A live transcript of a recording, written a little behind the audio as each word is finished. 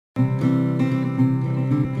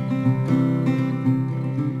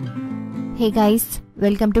Hey guys,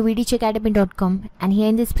 welcome to VDChAcademy.com, and here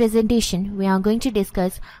in this presentation we are going to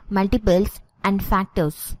discuss multiples and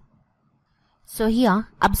factors. So here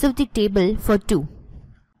observe the table for 2.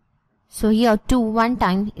 So here 2 one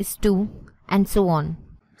time is 2 and so on.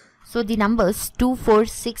 So the numbers 2, 4,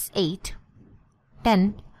 6, 8,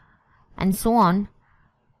 10 and so on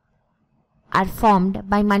are formed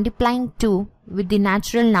by multiplying 2 with the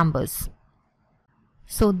natural numbers.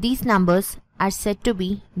 So these numbers are said to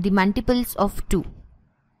be the multiples of 2.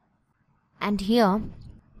 And here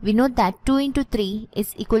we know that 2 into 3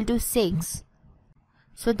 is equal to 6.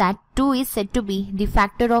 So that 2 is said to be the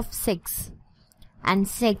factor of 6 and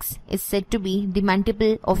 6 is said to be the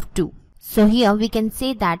multiple of 2. So here we can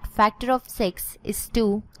say that factor of 6 is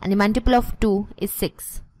 2 and the multiple of 2 is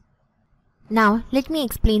 6. Now let me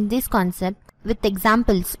explain this concept with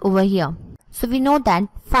examples over here. So we know that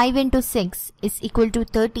 5 into 6 is equal to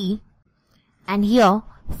 30. And here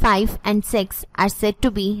 5 and 6 are said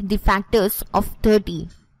to be the factors of 30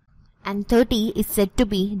 and 30 is said to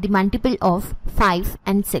be the multiple of 5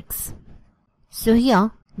 and 6. So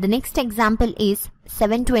here the next example is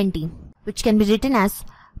 720, which can be written as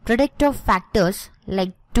product of factors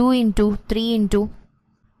like 2 into 3 into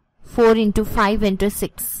 4 into 5 into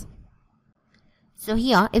 6. So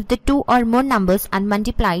here if the 2 or more numbers are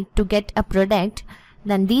multiplied to get a product,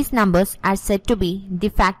 then these numbers are said to be the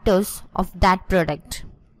factors of that product.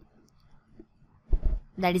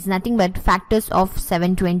 That is nothing but factors of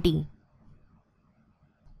 720.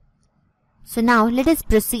 So now let us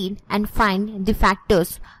proceed and find the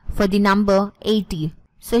factors for the number 80.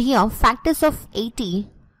 So here factors of 80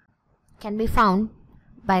 can be found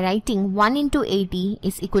by writing 1 into 80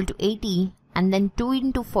 is equal to 80, and then 2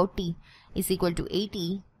 into 40 is equal to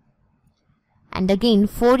 80. And again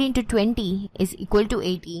 4 into 20 is equal to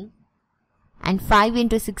 80, and 5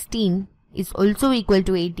 into 16 is also equal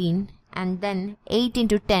to 18, and then 8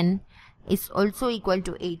 into 10 is also equal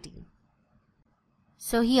to 80.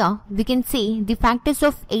 So here we can say the factors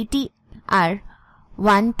of 80 are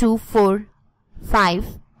 1, 2, 4, 5,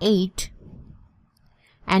 8,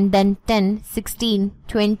 and then 10, 16,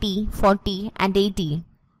 20, 40 and 80.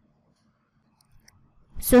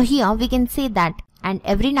 So here we can say that and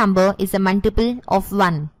every number is a multiple of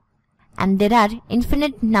 1, and there are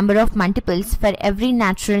infinite number of multiples for every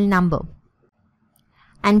natural number.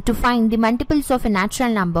 And to find the multiples of a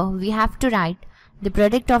natural number, we have to write the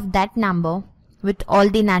product of that number with all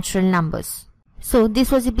the natural numbers. So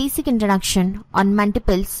this was a basic introduction on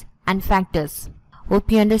multiples and factors.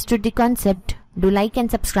 Hope you understood the concept. Do like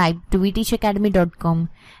and subscribe to VDChAcademy.com.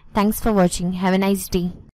 Thanks for watching. Have a nice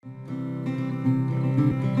day.